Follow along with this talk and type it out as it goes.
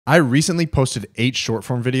I recently posted 8 short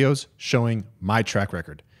form videos showing my track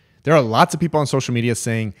record. There are lots of people on social media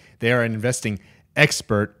saying they are an investing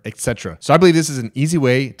expert, etc. So I believe this is an easy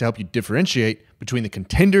way to help you differentiate between the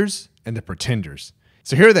contenders and the pretenders.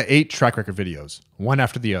 So here are the 8 track record videos, one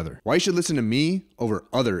after the other. Why you should listen to me over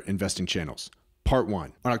other investing channels. Part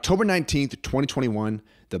 1. On October 19th, 2021,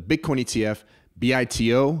 the Bitcoin ETF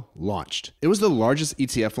BITO launched. It was the largest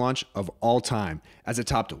ETF launch of all time, as it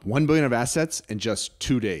topped 1 billion of assets in just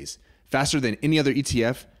 2 days, faster than any other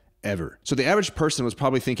ETF ever. So the average person was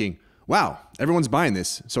probably thinking, wow, everyone's buying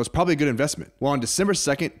this, so it's probably a good investment. Well, on December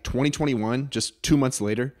 2nd, 2021, just 2 months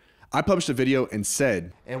later, I published a video and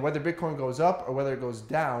said, and whether Bitcoin goes up or whether it goes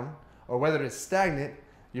down or whether it's stagnant,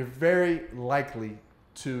 you're very likely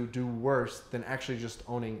to do worse than actually just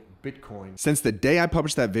owning Bitcoin. Since the day I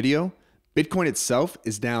published that video, Bitcoin itself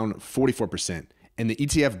is down 44%, and the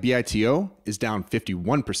ETF BITO is down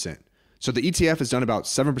 51%. So the ETF has done about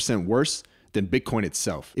 7% worse than Bitcoin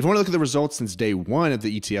itself. If you want to look at the results since day 1 of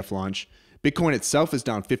the ETF launch, Bitcoin itself is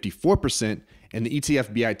down 54%, and the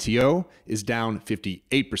ETF BITO is down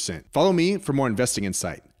 58%. Follow me for more investing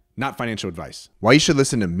insight, not financial advice. Why you should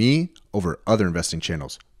listen to me over other investing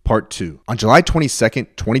channels. Part 2. On July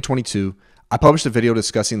 22nd, 2022, I published a video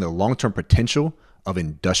discussing the long-term potential of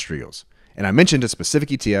industrials. And I mentioned a specific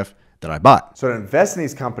ETF that I bought. So to invest in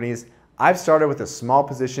these companies, I've started with a small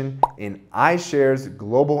position in iShares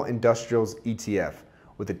Global Industrials ETF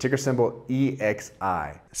with the ticker symbol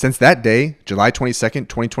EXI. Since that day, July 22nd,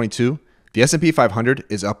 2022, the S&P 500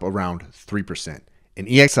 is up around 3%, and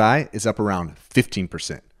EXI is up around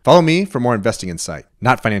 15%. Follow me for more investing insight,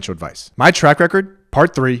 not financial advice. My track record,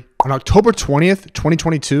 part 3. On October 20th,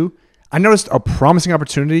 2022, I noticed a promising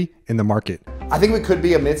opportunity in the market. I think we could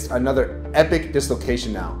be amidst another epic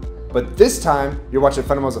dislocation now. But this time, you're watching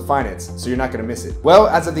Fundamentals of Finance, so you're not gonna miss it. Well,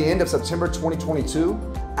 as of the end of September 2022,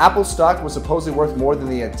 Apple stock was supposedly worth more than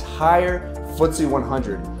the entire FTSE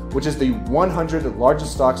 100, which is the 100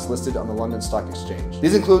 largest stocks listed on the London Stock Exchange.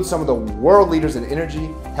 These include some of the world leaders in energy,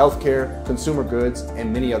 healthcare, consumer goods,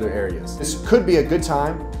 and many other areas. This could be a good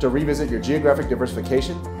time to revisit your geographic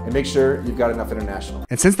diversification and make sure you've got enough international.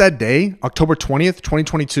 And since that day, October 20th,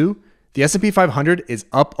 2022, the S&P 500 is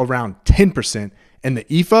up around 10%, and the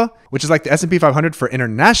EFA, which is like the S&P 500 for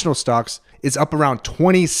international stocks, is up around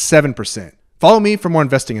 27%. Follow me for more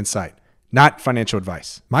investing insight, not financial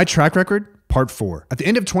advice. My track record, part 4. At the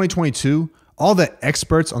end of 2022, all the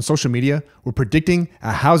experts on social media were predicting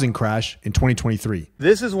a housing crash in 2023.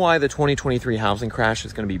 This is why the 2023 housing crash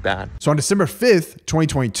is going to be bad. So on December 5th,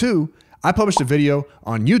 2022, I published a video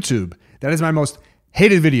on YouTube that is my most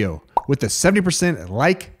hated video with a 70%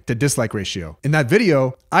 like to dislike ratio. In that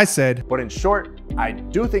video, I said, but in short, I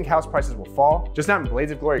do think house prices will fall, just not in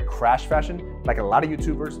blades of glory crash fashion, like a lot of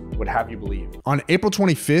YouTubers would have you believe. On April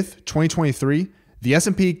 25th, 2023, the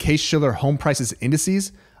S&P Case-Shiller Home Prices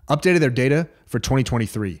Indices updated their data for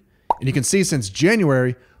 2023. And you can see since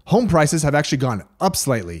January, home prices have actually gone up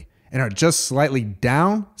slightly and are just slightly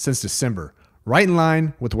down since December, right in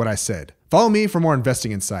line with what I said. Follow me for more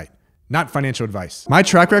investing insight, not financial advice. My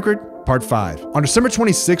track record, part 5. On December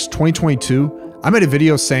 26, 2022, I made a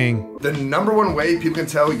video saying, the number one way people can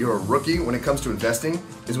tell you're a rookie when it comes to investing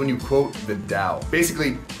is when you quote the Dow.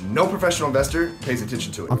 Basically, no professional investor pays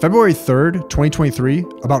attention to it. On February 3rd, 2023,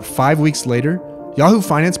 about 5 weeks later, Yahoo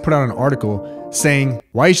Finance put out an article saying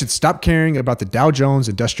why you should stop caring about the Dow Jones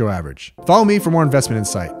Industrial Average. Follow me for more investment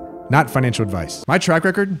insight, not financial advice. My track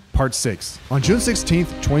record, part 6. On June 16th,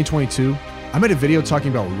 2022, I made a video talking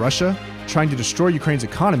about Russia trying to destroy Ukraine's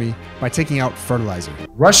economy by taking out fertilizer.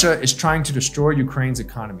 Russia is trying to destroy Ukraine's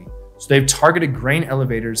economy, so they've targeted grain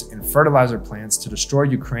elevators and fertilizer plants to destroy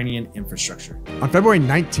Ukrainian infrastructure. On February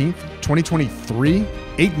 19th, 2023,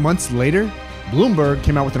 8 months later, Bloomberg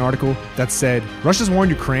came out with an article that said, Russia's war in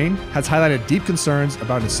Ukraine has highlighted deep concerns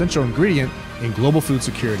about an essential ingredient in global food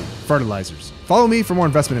security, fertilizers. Follow me for more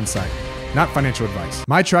investment insight, not financial advice.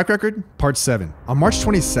 My track record, part 7. On March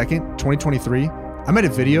 22nd, 2023, I made a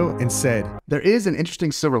video and said, there is an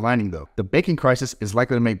interesting silver lining though. The banking crisis is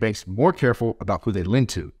likely to make banks more careful about who they lend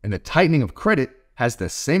to, and the tightening of credit has the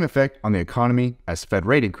same effect on the economy as Fed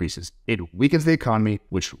rate increases. It weakens the economy,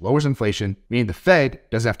 which lowers inflation, meaning the Fed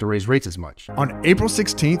doesn't have to raise rates as much. On April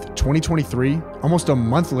 16th, 2023, almost a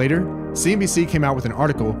month later, CNBC came out with an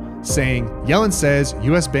article saying, Yellen says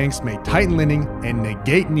US banks may tighten lending and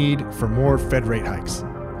negate need for more Fed rate hikes.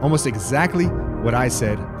 Almost exactly what I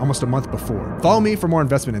said almost a month before. Follow me for more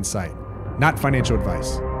investment insight, not financial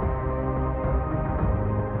advice.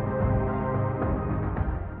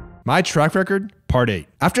 My track record, part 8.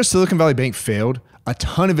 After Silicon Valley Bank failed, a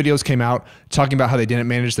ton of videos came out talking about how they didn't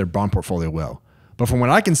manage their bond portfolio well. But from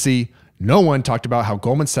what I can see, no one talked about how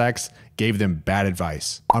Goldman Sachs gave them bad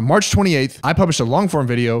advice. On March 28th, I published a long form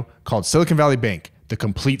video called Silicon Valley Bank, The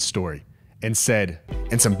Complete Story, and said,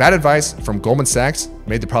 and some bad advice from Goldman Sachs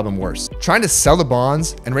made the problem worse. Trying to sell the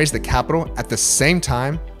bonds and raise the capital at the same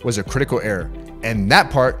time was a critical error, and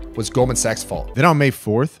that part was Goldman Sachs' fault. Then on May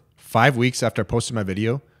 4th, 5 weeks after I posted my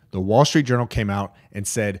video, the Wall Street Journal came out and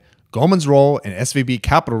said Goldman's role in SVB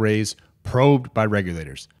capital raise probed by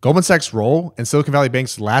regulators. Goldman Sachs' role in Silicon Valley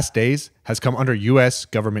Bank's last days has come under US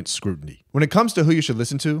government scrutiny. When it comes to who you should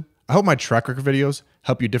listen to, I hope my track record videos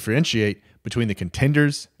help you differentiate between the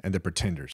contenders and the pretenders.